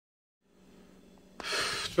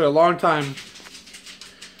been a long time.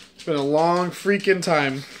 It's been a long freaking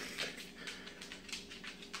time.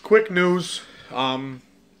 Quick news.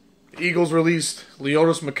 Eagles released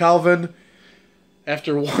Mckelvin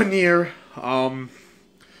after 1 year.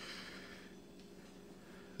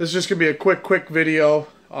 This is just gonna be a quick video.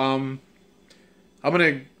 I'm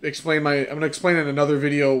gonna explain in another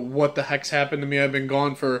video what the heck's happened to me. I've been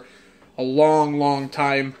gone for a long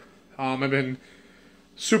time. I've been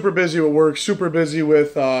super busy with work, super busy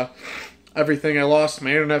with everything. I lost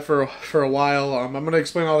my internet for a while. I'm gonna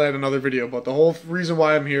explain all that in another video. But the whole reason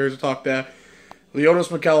why I'm here is to talk that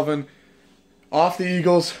Mckelvin off the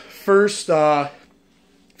Eagles first cut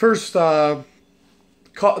of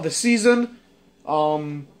the season.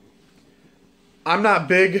 I'm not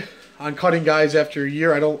big on cutting guys after a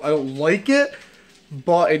year. I don't like it,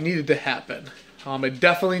 but it needed to happen. It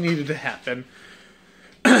definitely needed to happen.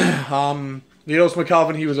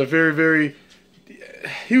 Mckelvin, he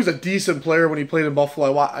was a decent player when he played in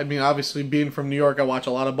Buffalo. I mean, obviously being from New York, I watch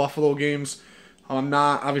a lot of Buffalo games. I'm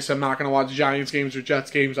not going to watch Giants games or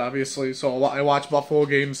Jets games, obviously. So I watch Buffalo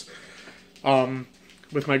games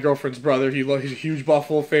with my girlfriend's brother. He's a huge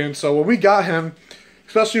Buffalo fan. So when we got him,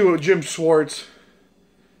 especially with Jim Schwartz,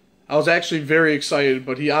 I was actually very excited.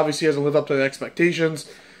 But he obviously hasn't lived up to the expectations.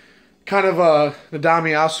 Kind of the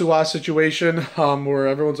Dami Asuwa situation where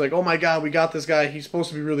everyone's like, oh my God, we got this guy. He's supposed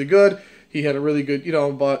to be really good. He had a really good,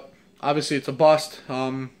 but obviously it's a bust.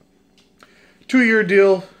 2-year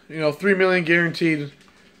deal, $3 million guaranteed,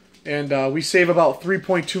 and we save about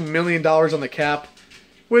 $3.2 million on the cap,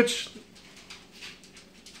 which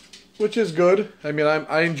is good. I mean,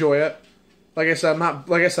 I enjoy it. Like I said, I'm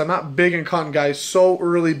not big in cutting guys so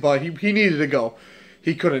early, but he needed to go.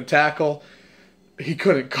 He couldn't tackle. He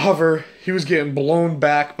couldn't cover. He was getting blown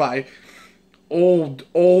back by old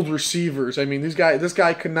receivers. I mean, this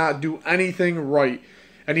guy could not do anything right,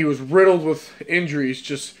 and he was riddled with injuries.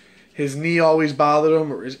 Just his knee always bothered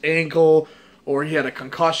him, or his ankle, or he had a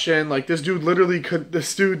concussion. Like this dude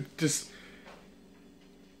just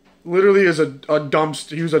literally is a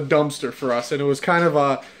dumpster. He was a dumpster for us, and it was kind of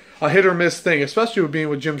a hit or miss thing, especially with being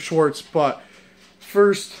with Jim Schwartz. But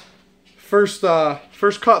first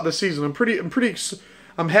cut of the season.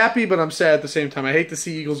 I'm happy, but I'm sad at the same time. I hate to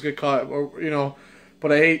see Eagles get cut,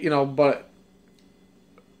 but I hate, but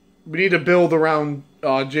we need to build around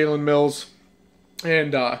Jalen Mills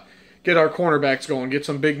and get our cornerbacks going, get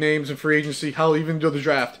some big names in free agency, hell, even do the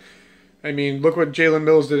draft. I mean, look what Jalen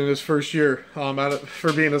Mills did in his first year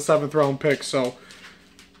for being a 7th round pick. So,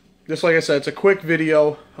 just like I said, it's a quick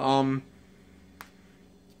video,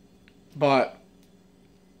 but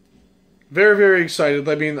very excited.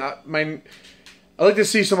 I mean, I like to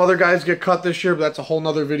see some other guys get cut this year, but that's a whole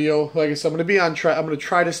nother video. Like I said, I'm going to be on track. I'm going to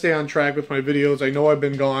try to stay on track with my videos. I know I've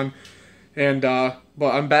been gone, and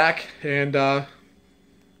but I'm back, and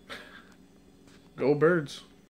go Birds.